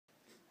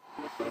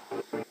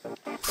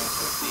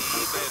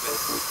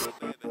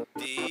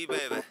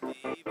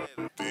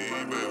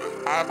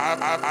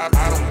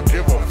I don't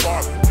give a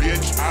fuck,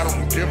 bitch. I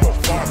don't give a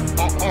fuck.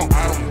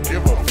 I don't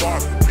give a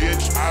fuck,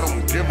 bitch. I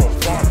don't give a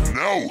fuck.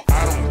 No,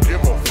 I don't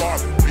give a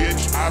fuck,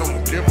 bitch. I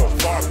don't give a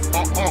fuck.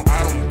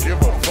 I don't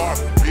give a fuck,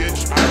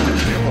 bitch. I don't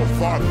give a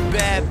fuck.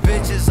 Bad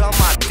bitches on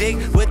my dick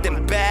with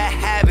them bad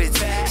habits,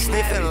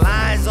 sniffing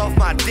lines off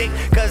my dick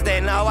cause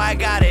they know I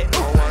got it.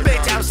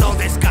 Bitch, I'm so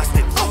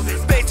disgusted.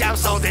 Bitch, I'm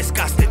so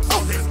disgusted.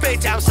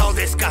 Bitch, I'm so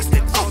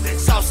disgusted.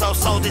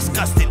 So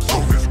disgusted.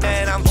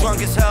 And I'm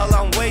drunk as hell,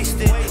 I'm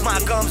wasted. My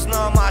gums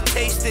numb, I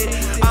taste it.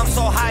 I'm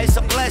so high, it's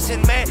a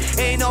blessing, man.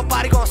 Ain't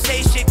nobody gonna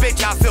say shit.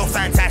 Bitch, I feel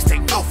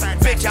fantastic.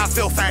 Bitch, I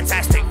feel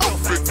fantastic.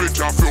 Bitch,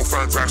 I feel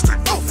fantastic.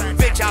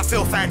 Bitch, I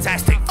feel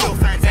fantastic.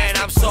 And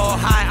I'm so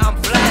high, I'm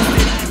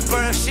blasted.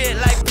 Burn shit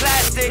like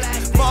plastic.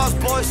 Moss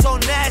boy so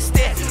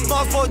nasty.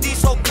 Moss boy D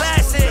so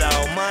classic.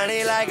 Blow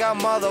money like a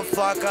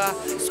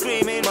motherfucker.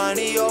 Screaming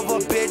money over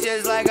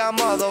bitches like a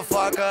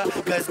motherfucker.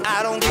 Cause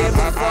I don't give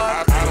a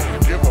fuck. I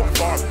don't give a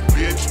fuck,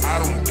 bitch. I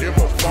don't give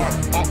a fuck.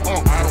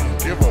 I don't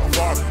give a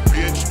fuck,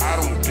 bitch. I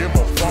don't give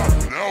a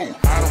fuck. No,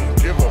 I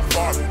don't give a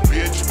fuck,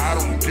 bitch. I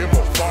don't give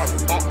a fuck.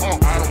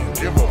 I don't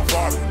give a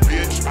fuck,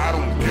 bitch. I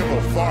don't give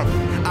a fuck.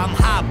 I'm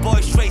hot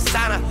boy, straight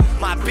sauna.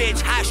 My bitch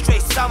hot,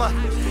 straight summer.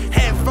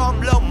 Head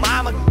from Lil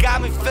Mama,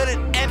 got me feeling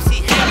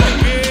MC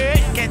Hammer.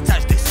 Yeah. Can't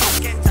touch this.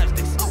 Can't touch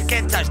this.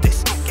 Can't touch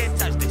this. Can't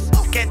touch this.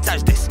 Can't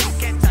touch this.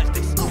 Can't touch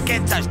this.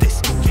 Can't touch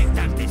this.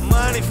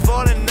 Money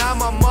falling out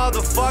my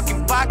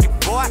motherfucking pocket,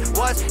 boy.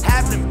 What's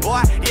happening,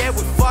 boy? Yeah,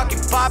 we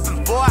fucking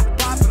poppin', boy.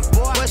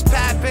 What's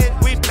poppin'?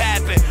 We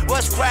poppin'.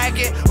 What's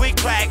crackin'? We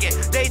crackin'.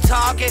 They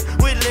talkin',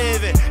 we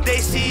livin'. They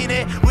seen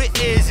it, we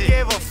is it.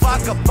 Give a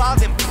fuck about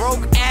them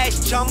broke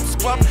ass chump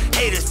scrub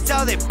haters.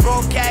 Tell they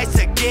broke ass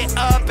to get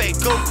up and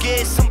go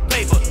get some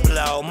paper.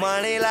 Blow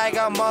money like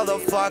a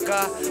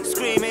motherfucker.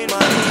 Screaming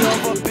money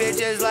over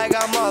bitches like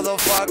a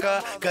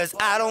motherfucker. Cause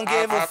I don't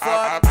give a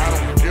fuck.